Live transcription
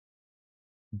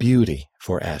Beauty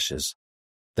for Ashes,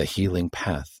 The Healing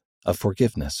Path of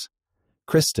Forgiveness.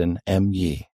 Kristen M.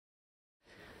 Yee.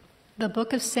 The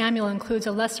book of Samuel includes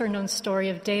a lesser-known story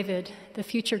of David, the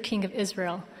future king of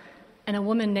Israel, and a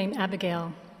woman named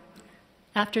Abigail.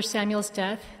 After Samuel's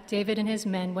death, David and his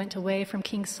men went away from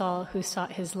King Saul, who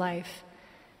sought his life.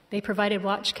 They provided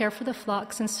watch care for the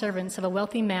flocks and servants of a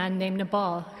wealthy man named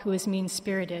Nabal, who was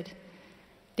mean-spirited.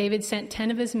 David sent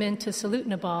 10 of his men to salute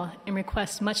Nabal and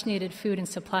request much-needed food and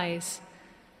supplies.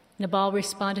 Nabal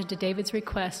responded to David's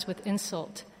request with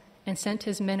insult and sent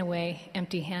his men away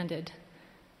empty-handed.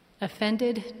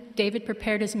 Offended, David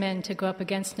prepared his men to go up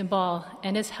against Nabal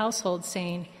and his household,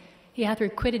 saying, "He hath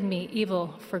requited me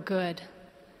evil for good."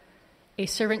 A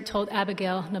servant told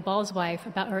Abigail, Nabal's wife,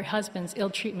 about her husband's ill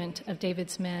treatment of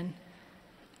David's men.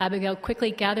 Abigail quickly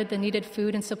gathered the needed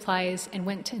food and supplies and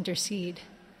went to intercede.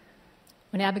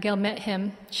 When Abigail met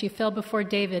him, she fell before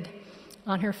David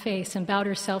on her face and bowed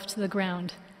herself to the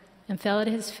ground and fell at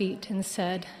his feet and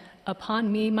said,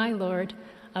 "Upon me, my Lord,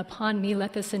 upon me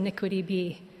let this iniquity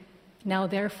be. Now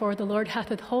therefore the Lord hath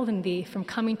withholden thee from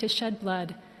coming to shed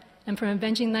blood and from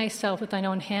avenging thyself with thine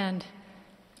own hand.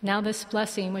 Now this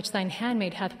blessing which thine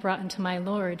handmaid hath brought unto my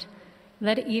Lord,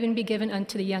 let it even be given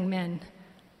unto the young men.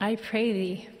 I pray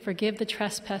thee, forgive the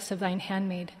trespass of thine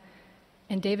handmaid."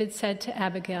 And David said to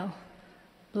Abigail,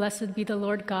 "Blessed be the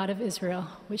Lord God of Israel,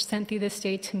 which sent thee this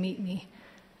day to meet me.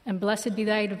 And blessed be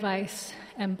thy advice,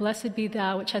 and blessed be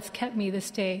thou which hast kept me this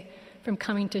day from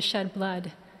coming to shed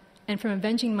blood, and from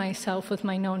avenging myself with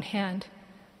mine own hand."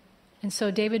 And so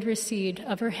David received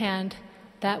of her hand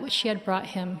that which she had brought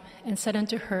him, and said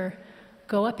unto her,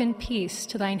 "Go up in peace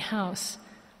to thine house.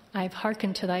 I have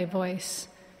hearkened to thy voice,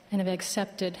 and have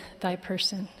accepted thy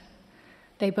person."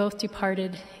 They both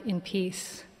departed in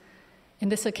peace. In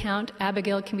this account,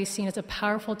 Abigail can be seen as a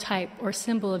powerful type or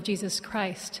symbol of Jesus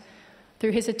Christ.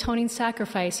 Through his atoning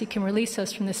sacrifice, he can release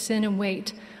us from the sin and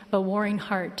weight of a warring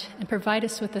heart and provide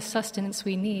us with the sustenance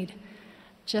we need.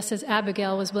 Just as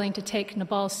Abigail was willing to take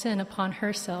Nabal's sin upon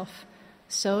herself,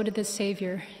 so did the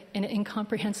Savior, in an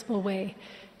incomprehensible way,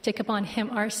 take upon him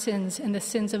our sins and the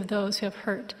sins of those who have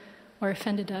hurt or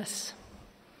offended us.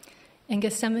 In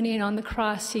Gethsemane and on the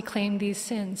cross, he claimed these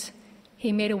sins.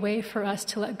 He made a way for us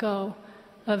to let go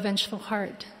of a vengeful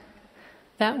heart.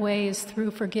 That way is through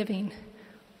forgiving,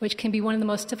 which can be one of the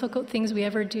most difficult things we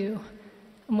ever do,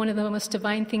 and one of the most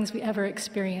divine things we ever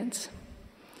experience.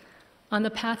 On the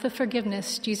path of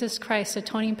forgiveness, Jesus Christ's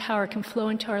atoning power can flow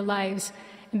into our lives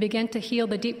and begin to heal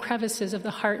the deep crevices of the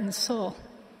heart and soul.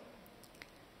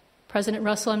 President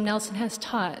Russell M. Nelson has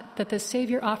taught that the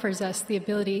Savior offers us the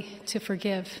ability to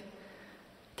forgive.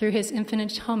 Through his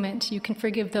infinite atonement, you can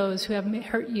forgive those who have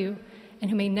hurt you and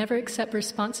who may never accept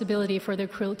responsibility for their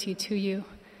cruelty to you.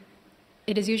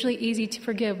 It is usually easy to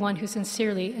forgive one who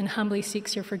sincerely and humbly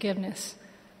seeks your forgiveness,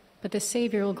 but the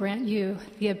Savior will grant you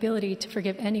the ability to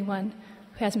forgive anyone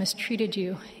who has mistreated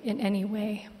you in any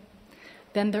way.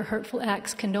 Then their hurtful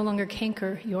acts can no longer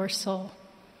canker your soul.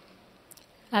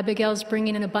 Abigail's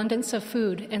bringing an abundance of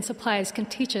food and supplies can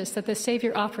teach us that the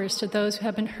Savior offers to those who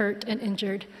have been hurt and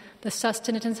injured the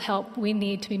sustenance and help we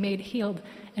need to be made healed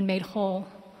and made whole.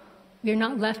 We are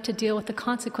not left to deal with the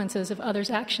consequences of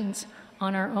others' actions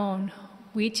on our own.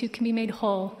 We too can be made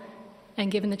whole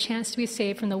and given the chance to be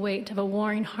saved from the weight of a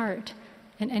warring heart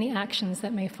and any actions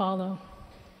that may follow.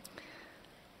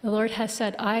 The Lord has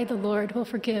said, "I, the Lord, will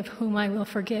forgive whom I will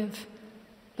forgive."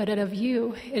 But out of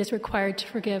you, it is required to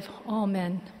forgive all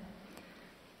men.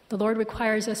 The Lord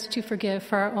requires us to forgive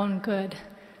for our own good,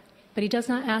 but he does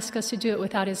not ask us to do it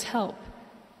without his help,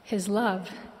 his love,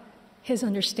 his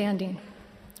understanding.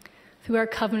 Through our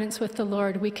covenants with the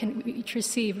Lord, we can each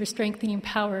receive strengthening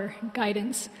power,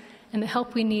 guidance, and the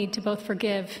help we need to both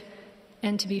forgive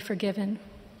and to be forgiven.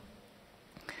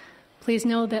 Please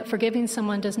know that forgiving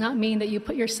someone does not mean that you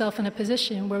put yourself in a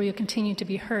position where you continue to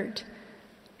be hurt.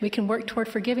 We can work toward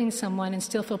forgiving someone and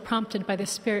still feel prompted by the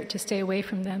Spirit to stay away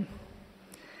from them.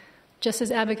 Just as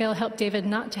Abigail helped David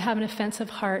not to have an offensive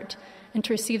heart and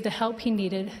to receive the help he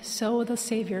needed, so will the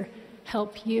Savior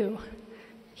help you.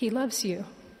 He loves you,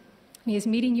 and he is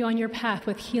meeting you on your path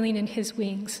with healing in his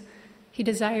wings. He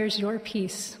desires your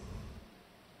peace.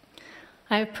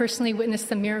 I have personally witnessed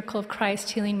the miracle of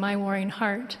Christ healing my warring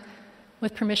heart.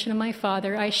 With permission of my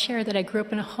father, I share that I grew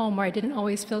up in a home where I didn't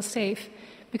always feel safe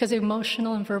because of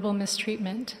emotional and verbal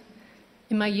mistreatment.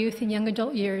 In my youth and young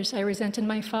adult years, I resented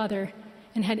my father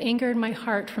and had anger in my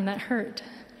heart from that hurt.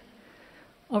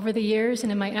 Over the years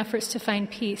and in my efforts to find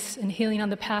peace and healing on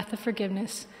the path of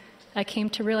forgiveness, I came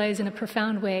to realize in a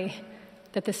profound way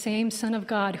that the same Son of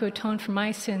God who atoned for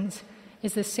my sins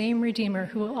is the same Redeemer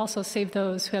who will also save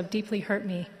those who have deeply hurt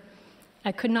me.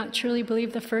 I could not truly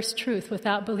believe the first truth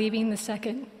without believing the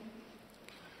second.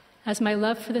 As my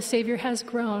love for the Savior has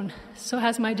grown, so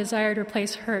has my desire to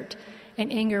replace hurt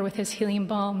and anger with his healing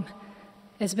balm.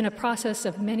 It has been a process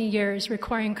of many years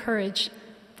requiring courage,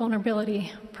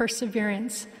 vulnerability,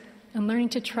 perseverance, and learning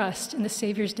to trust in the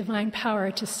Savior's divine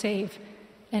power to save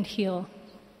and heal.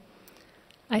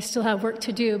 I still have work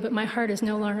to do, but my heart is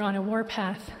no longer on a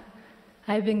warpath.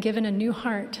 I have been given a new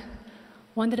heart,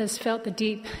 one that has felt the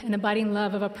deep and abiding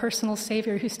love of a personal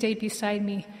Savior who stayed beside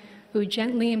me, who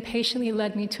gently and patiently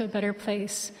led me to a better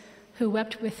place, who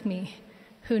wept with me,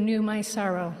 who knew my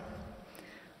sorrow.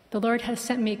 The Lord has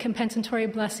sent me compensatory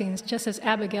blessings, just as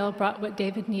Abigail brought what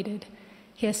David needed.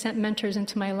 He has sent mentors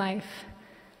into my life.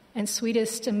 And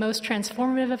sweetest and most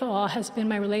transformative of all has been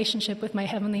my relationship with my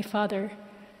Heavenly Father.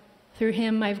 Through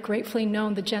him, I've gratefully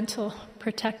known the gentle,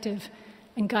 protective,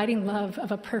 and guiding love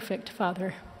of a perfect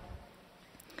Father.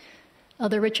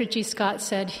 Elder Richard G. Scott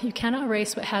said, "You cannot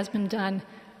erase what has been done,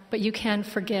 but you can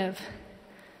forgive.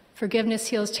 Forgiveness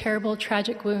heals terrible,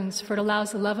 tragic wounds, for it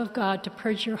allows the love of God to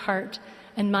purge your heart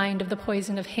and mind of the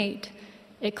poison of hate.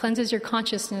 It cleanses your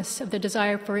consciousness of the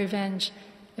desire for revenge.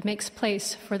 It makes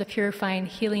place for the purifying,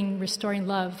 healing, restoring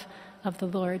love of the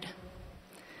Lord."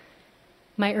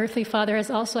 My earthly father has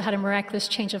also had a miraculous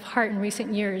change of heart in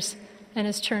recent years and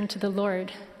has turned to the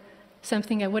Lord,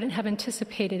 something I wouldn't have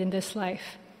anticipated in this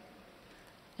life.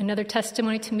 Another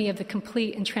testimony to me of the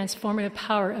complete and transformative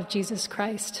power of Jesus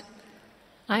Christ.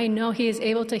 I know he is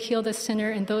able to heal the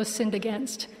sinner and those sinned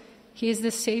against. He is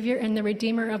the Savior and the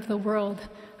Redeemer of the world,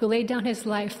 who laid down his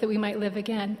life that we might live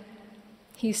again.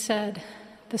 He said,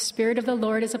 "The Spirit of the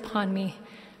Lord is upon me,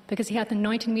 because he hath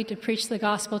anointed me to preach the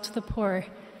gospel to the poor.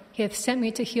 He hath sent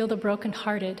me to heal the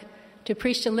brokenhearted, to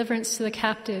preach deliverance to the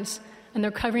captives, and the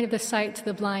recovering of the sight to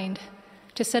the blind,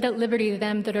 to set at liberty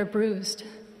them that are bruised.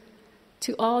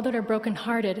 To all that are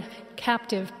brokenhearted,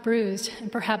 captive, bruised,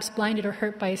 and perhaps blinded or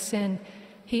hurt by sin,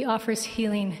 he offers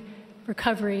healing,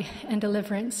 recovery, and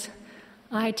deliverance.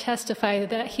 I testify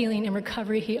that healing and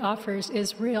recovery he offers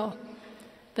is real.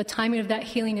 The timing of that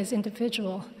healing is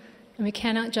individual, and we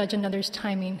cannot judge another's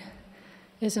timing.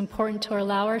 It is important to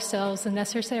allow ourselves the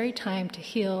necessary time to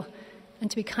heal and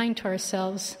to be kind to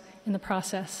ourselves in the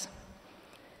process.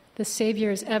 The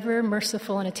Savior is ever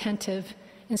merciful and attentive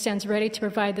and stands ready to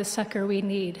provide the succor we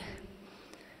need.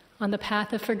 On the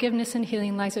path of forgiveness and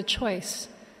healing lies a choice,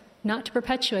 not to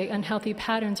perpetuate unhealthy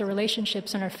patterns or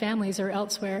relationships in our families or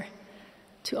elsewhere.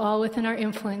 To all within our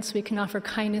influence, we can offer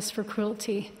kindness for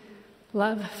cruelty,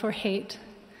 love for hate,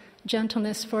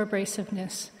 gentleness for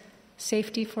abrasiveness,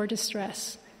 safety for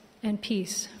distress, and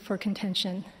peace for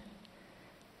contention.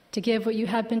 To give what you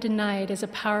have been denied is a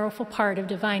powerful part of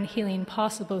divine healing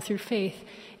possible through faith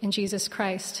in Jesus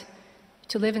Christ.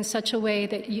 To live in such a way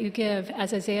that you give,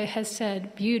 as Isaiah has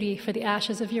said, beauty for the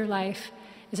ashes of your life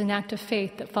is an act of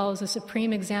faith that follows the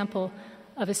supreme example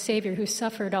of a Savior who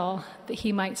suffered all that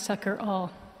he might succor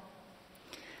all.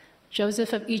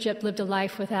 Joseph of Egypt lived a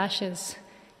life with ashes.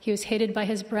 He was hated by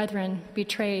his brethren,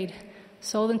 betrayed,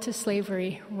 sold into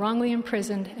slavery, wrongly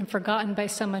imprisoned, and forgotten by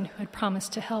someone who had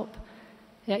promised to help.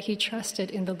 Yet he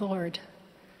trusted in the Lord.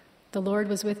 The Lord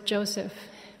was with Joseph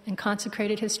and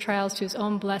consecrated his trials to his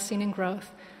own blessing and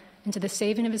growth and to the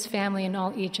saving of his family and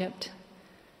all Egypt.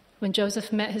 When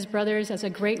Joseph met his brothers as a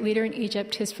great leader in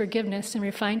Egypt, his forgiveness and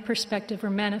refined perspective were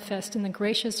manifest in the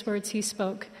gracious words he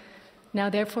spoke. "Now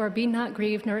therefore be not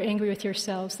grieved nor angry with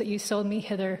yourselves that you sold me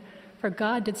hither, for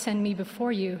God did send me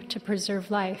before you to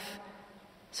preserve life.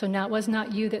 So now it was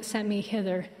not you that sent me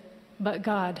hither, but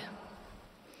God."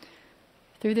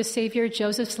 Through the Savior,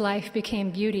 Joseph's life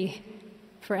became beauty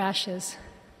for ashes.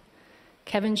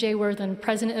 Kevin J. Worthen,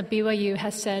 president of BYU,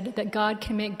 has said that God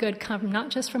can make good come not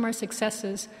just from our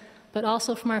successes, but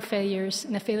also from our failures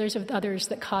and the failures of others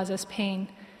that cause us pain.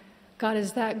 God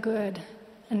is that good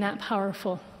and that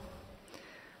powerful.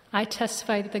 I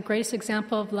testify that the greatest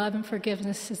example of love and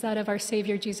forgiveness is that of our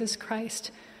Savior, Jesus Christ,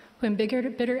 who in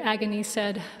bitter agony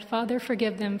said, "Father,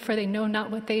 forgive them, for they know not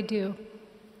what they do."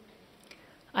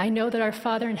 I know that our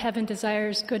Father in heaven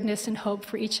desires goodness and hope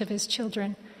for each of his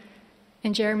children.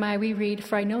 In Jeremiah we read,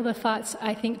 "For I know the thoughts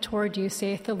I think toward you,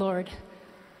 saith the Lord,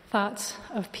 thoughts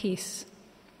of peace."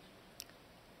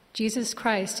 Jesus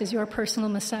Christ is your personal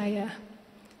Messiah,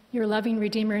 your loving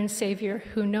Redeemer and Savior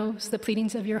who knows the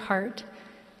pleadings of your heart.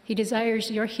 He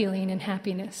desires your healing and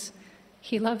happiness.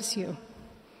 He loves you.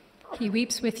 He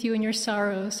weeps with you in your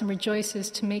sorrows and rejoices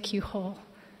to make you whole.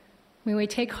 When we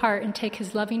take heart and take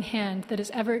his loving hand that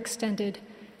is ever extended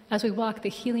as we walk the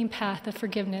healing path of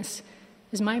forgiveness,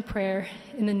 is my prayer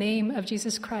in the name of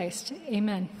Jesus Christ.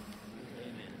 Amen.